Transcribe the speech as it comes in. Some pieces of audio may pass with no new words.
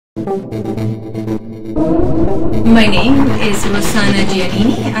My name is Rossana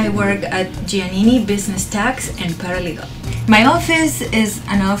Giannini. I work at Giannini Business Tax and Paralegal. My office is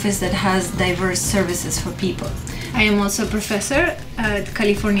an office that has diverse services for people. I am also a professor at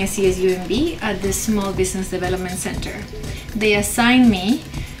California CSUMB at the Small Business Development Center. They assign me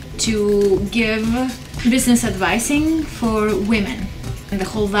to give business advising for women in the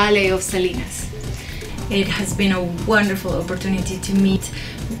whole Valley of Salinas. It has been a wonderful opportunity to meet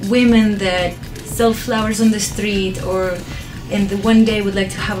women that sell flowers on the street, or and one day would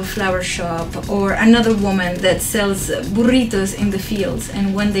like to have a flower shop, or another woman that sells burritos in the fields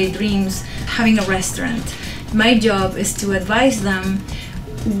and one day dreams having a restaurant. My job is to advise them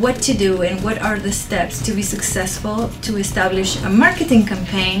what to do and what are the steps to be successful, to establish a marketing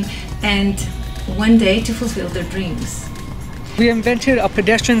campaign, and one day to fulfill their dreams. We invented a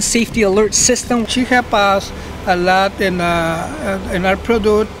pedestrian safety alert system. She helped us a lot in our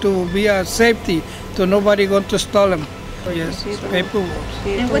product to be a safety, to nobody going to steal them. Oh, yes, paperwork.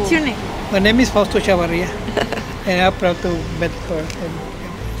 And what's your name? My name is Fausto Chavarria, and I'm proud to bet for him.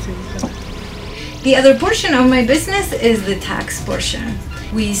 The other portion of my business is the tax portion.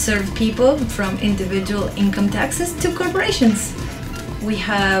 We serve people from individual income taxes to corporations. We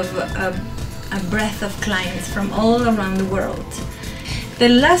have a breadth of clients from all around the world. The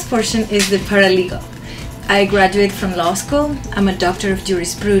last portion is the paralegal. I graduated from law school. I'm a doctor of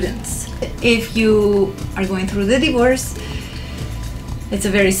jurisprudence. If you are going through the divorce, it's a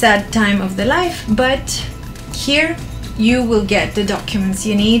very sad time of the life, but here you will get the documents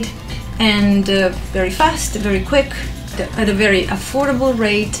you need, and very fast, very quick, at a very affordable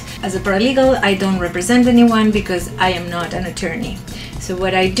rate. As a paralegal, I don't represent anyone because I am not an attorney. So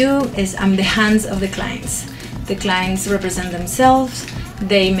what I do is I'm the hands of the clients. The clients represent themselves,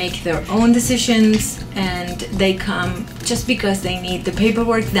 they make their own decisions, and they come just because they need the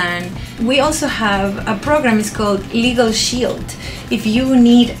paperwork done. We also have a program, it's called Legal Shield. If you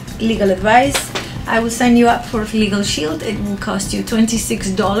need legal advice, I will sign you up for Legal Shield. It will cost you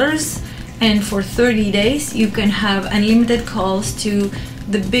 $26, and for 30 days you can have unlimited calls to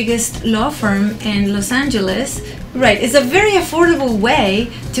the biggest law firm in Los Angeles. Right, it's a very affordable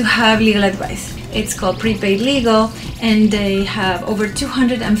way to have legal advice. It's called Prepaid Legal, and they have over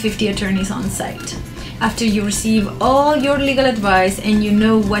 250 attorneys on site. After you receive all your legal advice and you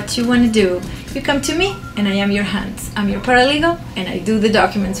know what you want to do, you come to me and I am your hands. I'm your paralegal and I do the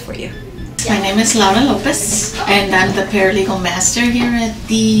documents for you. My name is Laura Lopez, and I'm the paralegal master here at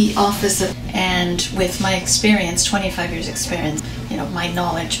the office. And with my experience, 25 years experience, my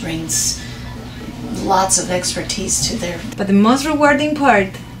knowledge brings lots of expertise to there. But the most rewarding part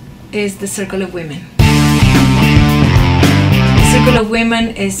is the Circle of Women. The Circle of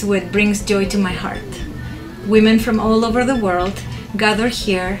Women is what brings joy to my heart. Women from all over the world gather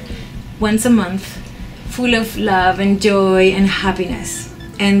here once a month, full of love and joy and happiness.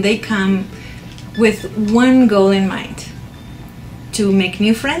 And they come with one goal in mind: to make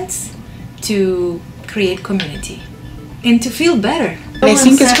new friends, to create community, and to feel better. I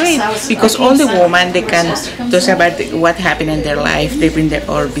think it's great because all the women, they can talk about what happened in their life, they bring their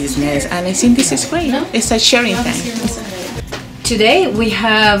own business, and I think this is great. It's a sharing time. Today we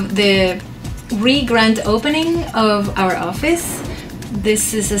have the re-grand opening of our office.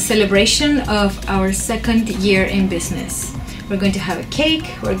 This is a celebration of our second year in business. We're going to have a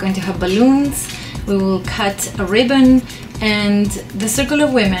cake, we're going to have balloons, we will cut a ribbon, and the Circle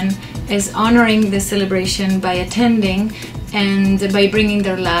of Women is honoring the celebration by attending and by bringing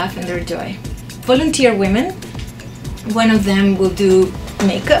their laugh and their joy. Volunteer women, one of them will do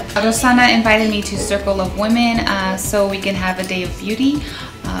makeup. Rossana invited me to Circle of Women so we can have a day of beauty.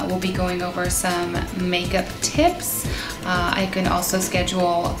 We'll be going over some makeup tips. I can also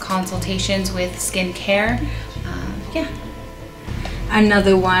schedule consultations with skincare. Yeah.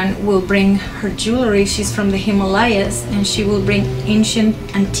 Another one will bring her jewelry. She's from the Himalayas and she will bring ancient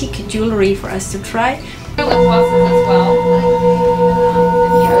antique jewelry for us to try. Lip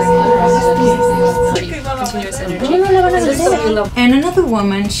glosses as well. And another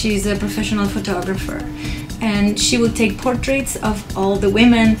woman, she's a professional photographer, and she will take portraits of all the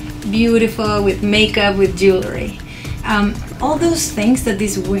women, beautiful, with makeup, with jewelry. All those things that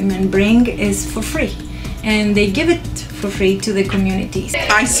these women bring is for free, and they give it for free to the communities.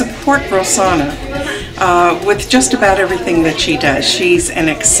 I support Rossana with just about everything that she does. She's an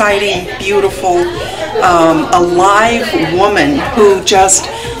exciting, beautiful, alive woman who just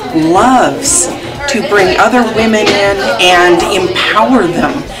loves to bring other women in and empower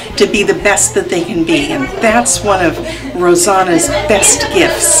them to be the best that they can be, and that's one of Rossana's best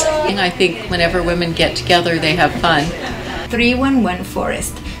gifts. I think whenever women get together, they have fun. 311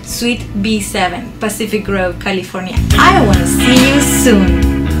 Forest. Suite B7, Pacific Grove, California. I want to see you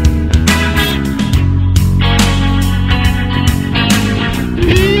soon.